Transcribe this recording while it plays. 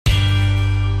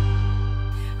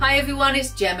Hi everyone,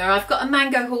 it's Gemma. I've got a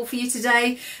Mango haul for you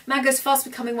today. Mango's fast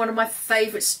becoming one of my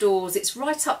favourite stores. It's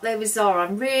right up there with Zara.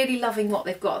 I'm really loving what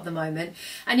they've got at the moment.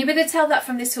 And you're going to tell that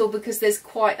from this haul because there's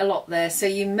quite a lot there. So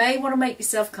you may want to make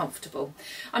yourself comfortable.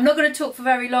 I'm not going to talk for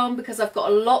very long because I've got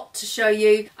a lot to show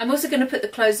you. I'm also going to put the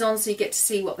clothes on so you get to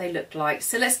see what they look like.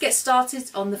 So let's get started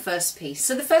on the first piece.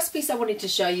 So the first piece I wanted to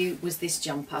show you was this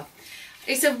jumper.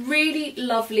 It's a really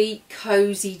lovely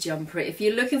cosy jumper. If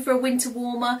you're looking for a winter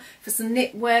warmer, for some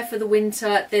knitwear for the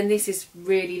winter, then this is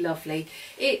really lovely.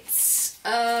 It's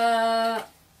oh,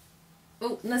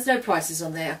 there's no prices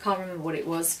on there, I can't remember what it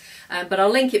was, but I'll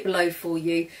link it below for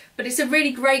you. But it's a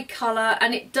really great colour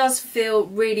and it does feel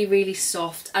really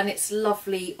soft, and it's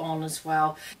lovely on as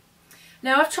well.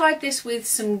 Now I've tried this with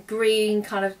some green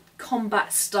kind of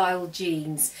combat style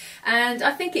jeans, and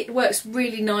I think it works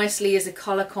really nicely as a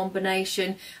colour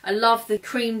combination. I love the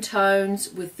cream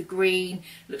tones with the green,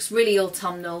 it looks really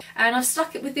autumnal, and I've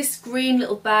stuck it with this green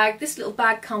little bag. This little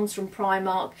bag comes from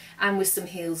Primark and with some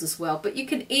heels as well, but you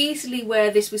can easily wear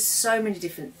this with so many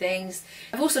different things.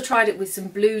 I've also tried it with some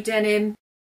blue denim,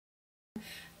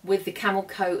 with the camel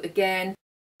coat again.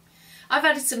 I've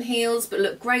added some heels but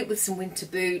look great with some winter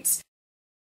boots.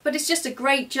 But it's just a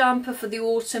great jumper for the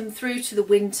autumn through to the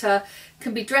winter.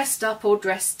 Can be dressed up or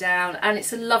dressed down, and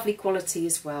it's a lovely quality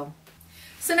as well.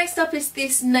 So next up is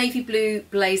this navy blue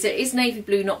blazer. It is navy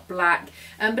blue, not black,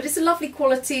 but it's a lovely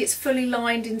quality. It's fully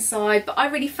lined inside, but I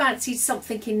really fancied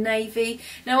something in navy.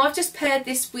 Now I've just paired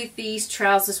this with these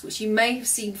trousers, which you may have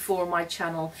seen before on my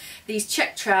channel. These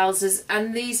check trousers,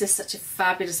 and these are such a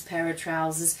fabulous pair of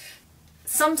trousers.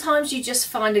 Sometimes you just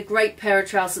find a great pair of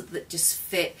trousers that just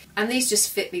fit, and these just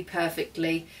fit me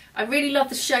perfectly. I really love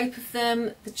the shape of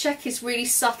them. The check is really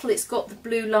subtle. It's got the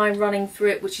blue line running through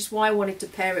it, which is why I wanted to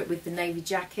pair it with the navy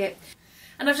jacket.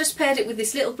 And I've just paired it with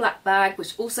this little black bag,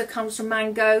 which also comes from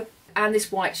Mango, and this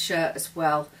white shirt as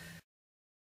well.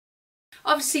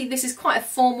 Obviously this is quite a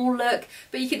formal look,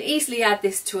 but you can easily add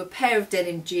this to a pair of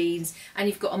denim jeans and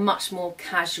you've got a much more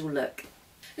casual look.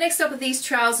 Next up are these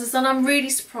trousers, and I'm really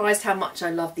surprised how much I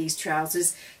love these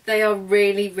trousers. They are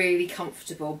really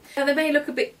comfortable. Now they may look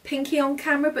a bit pinky on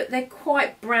camera, but they're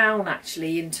quite brown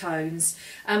actually in tones.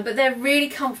 But they're a really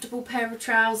comfortable pair of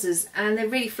trousers, and they're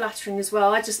really flattering as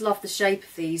well. I just love the shape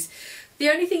of these. The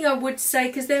only thing I would say,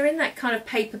 because they're in that kind of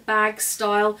paper bag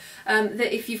style,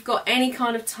 that if you've got any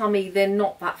kind of tummy, they're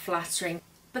not that flattering.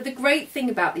 But the great thing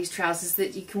about these trousers is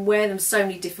that you can wear them so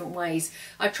many different ways.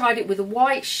 I tried it with a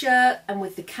white shirt and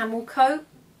with the camel coat.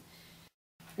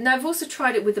 Now I've also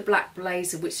tried it with the black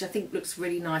blazer, which I think looks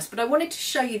really nice. But I wanted to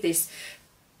show you this.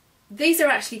 These are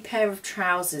actually a pair of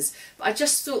trousers, but I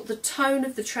just thought the tone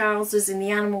of the trousers in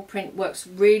the animal print works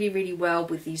really well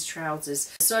with these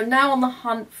trousers. So I'm now on the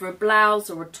hunt for a blouse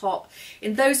or a top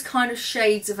in those kind of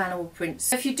shades of animal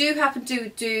prints. If you do happen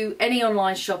to do any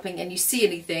online shopping and you see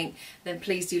anything, then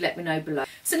please do let me know below.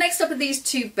 So next up are these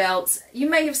two belts. You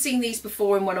may have seen these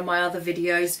before in one of my other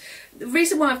videos. The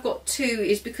reason why I've got two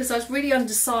is because I was really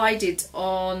undecided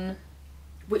on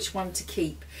which one to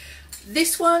keep.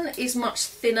 This one is much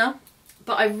thinner,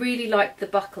 but I really like the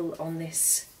buckle on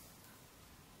this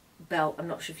belt. I'm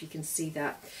not sure if you can see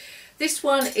that. This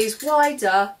one is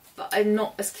wider, but I'm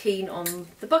not as keen on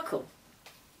the buckle.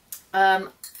 In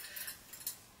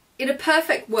a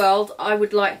perfect world, I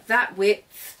would like that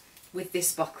width with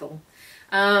this buckle.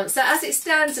 So as it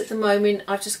stands at the moment,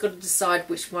 I've just got to decide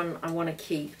which one I want to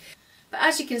keep. But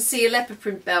as you can see, a leopard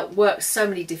print belt works so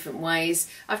many different ways.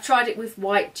 I've tried it with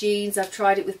white jeans, I've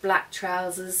tried it with black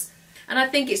trousers, and I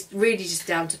think it's really just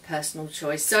down to personal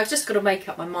choice. So I've just got to make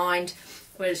up my mind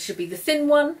whether it should be the thin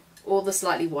one or the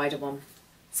slightly wider one.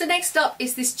 So next up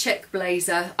is this check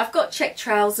blazer. I've got check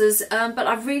trousers, but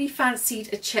I really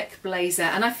fancied a check blazer,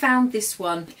 and I found this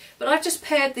one. But I've just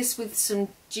paired this with some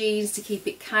jeans to keep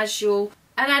it casual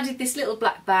and added this little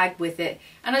black bag with it.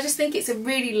 And I just think it's a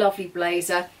really lovely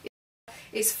blazer.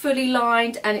 It's fully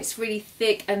lined and it's really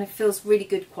thick and it feels really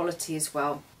good quality as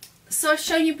well. So I've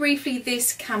shown you briefly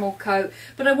this camel coat,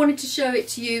 but I wanted to show it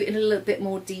to you in a little bit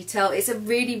more detail. It's a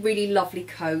really lovely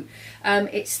coat.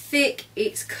 It's thick,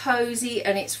 it's cozy,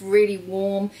 and it's really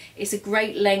warm. It's a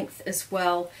great length as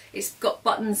well. It's got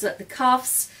buttons at the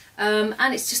cuffs.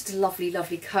 And it's just a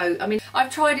lovely coat. I mean, I've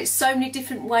tried it so many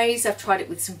different ways. I've tried it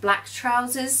with some black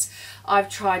trousers, I've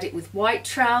tried it with white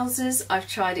trousers, I've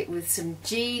tried it with some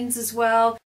jeans as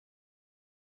well.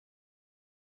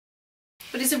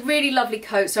 But it's a really lovely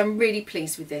coat, so I'm really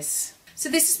pleased with this. So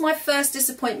this is my first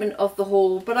disappointment of the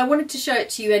haul, but I wanted to show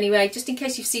it to you anyway, just in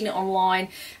case you've seen it online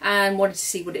and wanted to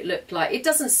see what it looked like. It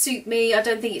doesn't suit me. I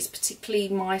don't think it's particularly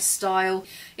my style.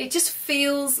 It just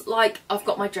feels like I've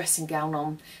got my dressing gown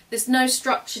on. There's no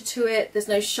structure to it. There's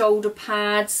no shoulder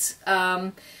pads,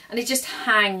 and it just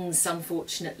hangs,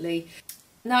 unfortunately.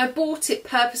 Now, I bought it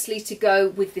purposely to go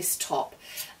with this top,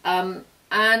 and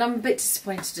I'm a bit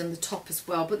disappointed in the top as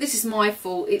well, but this is my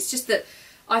fault. It's just that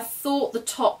I thought the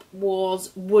top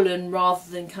was woolen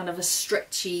rather than kind of a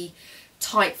stretchy,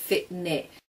 tight fit knit.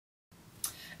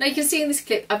 Now you can see in this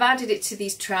clip I've added it to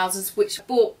these trousers, which I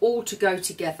bought all to go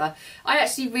together. I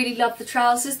actually really love the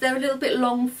trousers. They're a little bit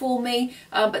long for me,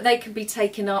 but they can be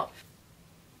taken up.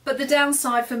 But the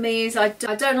downside for me is I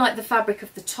don't like the fabric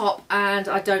of the top, and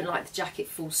I don't like the jacket,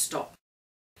 full stop.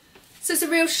 So it's a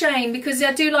real shame, because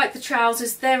I do like the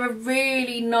trousers. They're a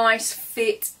really nice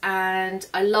fit and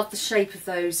I love the shape of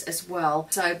those as well.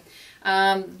 So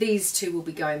these two will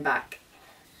be going back.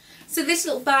 So this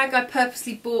little bag I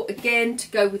purposely bought again to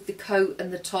go with the coat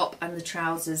and the top and the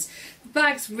trousers. The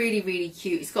bag's really, really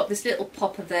cute. It's got this little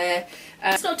popper there.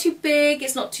 It's not too big,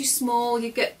 it's not too small.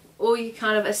 You get all your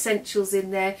kind of essentials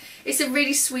in there. It's a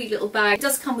really sweet little bag. It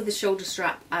does come with a shoulder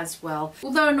strap as well.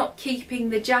 Although I'm not keeping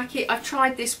the jacket, I've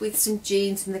tried this with some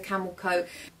jeans and the camel coat.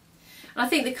 And I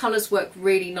think the colours work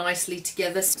really nicely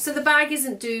together. So the bag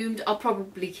isn't doomed. I'll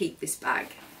probably keep this bag.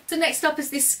 So next up is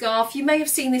this scarf. You may have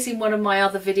seen this in one of my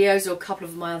other videos, or a couple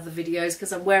of my other videos,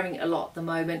 because I'm wearing it a lot at the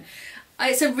moment.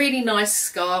 It's a really nice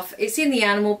scarf. It's in the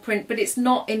animal print, but it's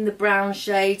not in the brown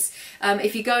shades.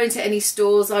 If you go into any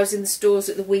stores, I was in the stores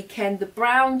at the weekend, the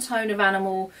brown tone of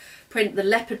animal print, the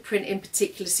leopard print in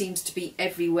particular, seems to be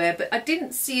everywhere, but I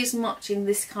didn't see as much in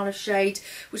this kind of shade,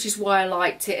 which is why I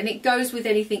liked it. And it goes with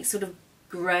anything sort of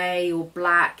grey or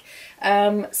black,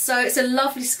 so it's a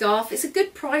lovely scarf. It's a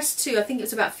good price too. I think it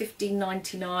was about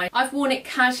 $15.99. I've worn it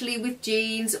casually with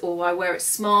jeans, or I wear it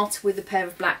smart with a pair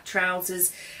of black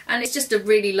trousers, and it's just a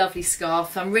really lovely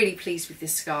scarf. I'm really pleased with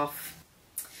this scarf.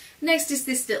 Next is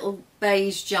this little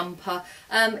beige jumper.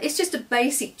 It's just a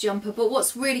basic jumper, but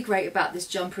what's really great about this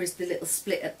jumper is the little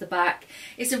split at the back.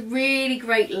 It's a really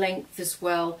great length as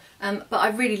well, but I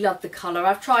really love the colour.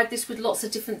 I've tried this with lots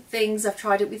of different things. I've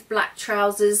tried it with black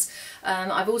trousers.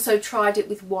 I've also tried it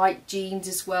with white jeans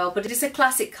as well, but it's a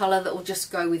classic colour that will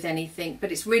just go with anything,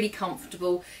 but it's really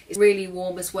comfortable. It's really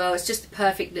warm as well. It's just a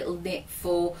perfect little knit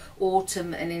for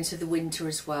autumn and into the winter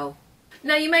as well.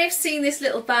 Now you may have seen this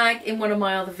little bag in one of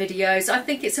my other videos. I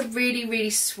think it's a really, really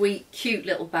sweet, cute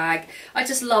little bag. I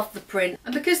just love the print.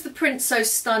 And because the print's so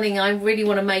stunning, I really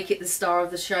want to make it the star of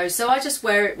the show. So I just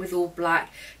wear it with all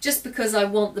black, just because I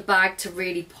want the bag to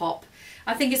really pop.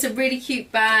 I think it's a really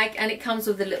cute bag, and it comes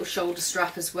with a little shoulder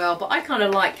strap as well. But I kind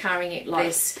of like carrying it like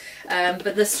this.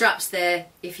 But the strap's there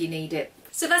if you need it.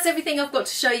 So that's everything I've got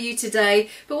to show you today,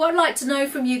 but what I'd like to know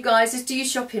from you guys is, do you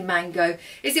shop in Mango?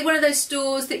 Is it one of those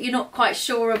stores that you're not quite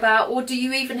sure about, or do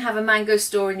you even have a Mango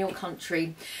store in your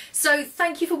country? So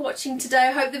thank you for watching today.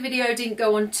 I hope the video didn't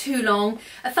go on too long.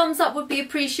 A thumbs up would be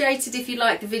appreciated if you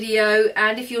liked the video,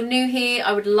 and if you're new here,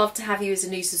 I would love to have you as a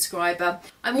new subscriber.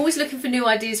 I'm always looking for new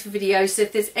ideas for videos, so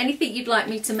if there's anything you'd like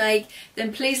me to make,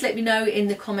 then please let me know in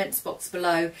the comments box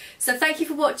below. So thank you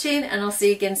for watching, and I'll see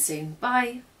you again soon.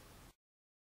 Bye.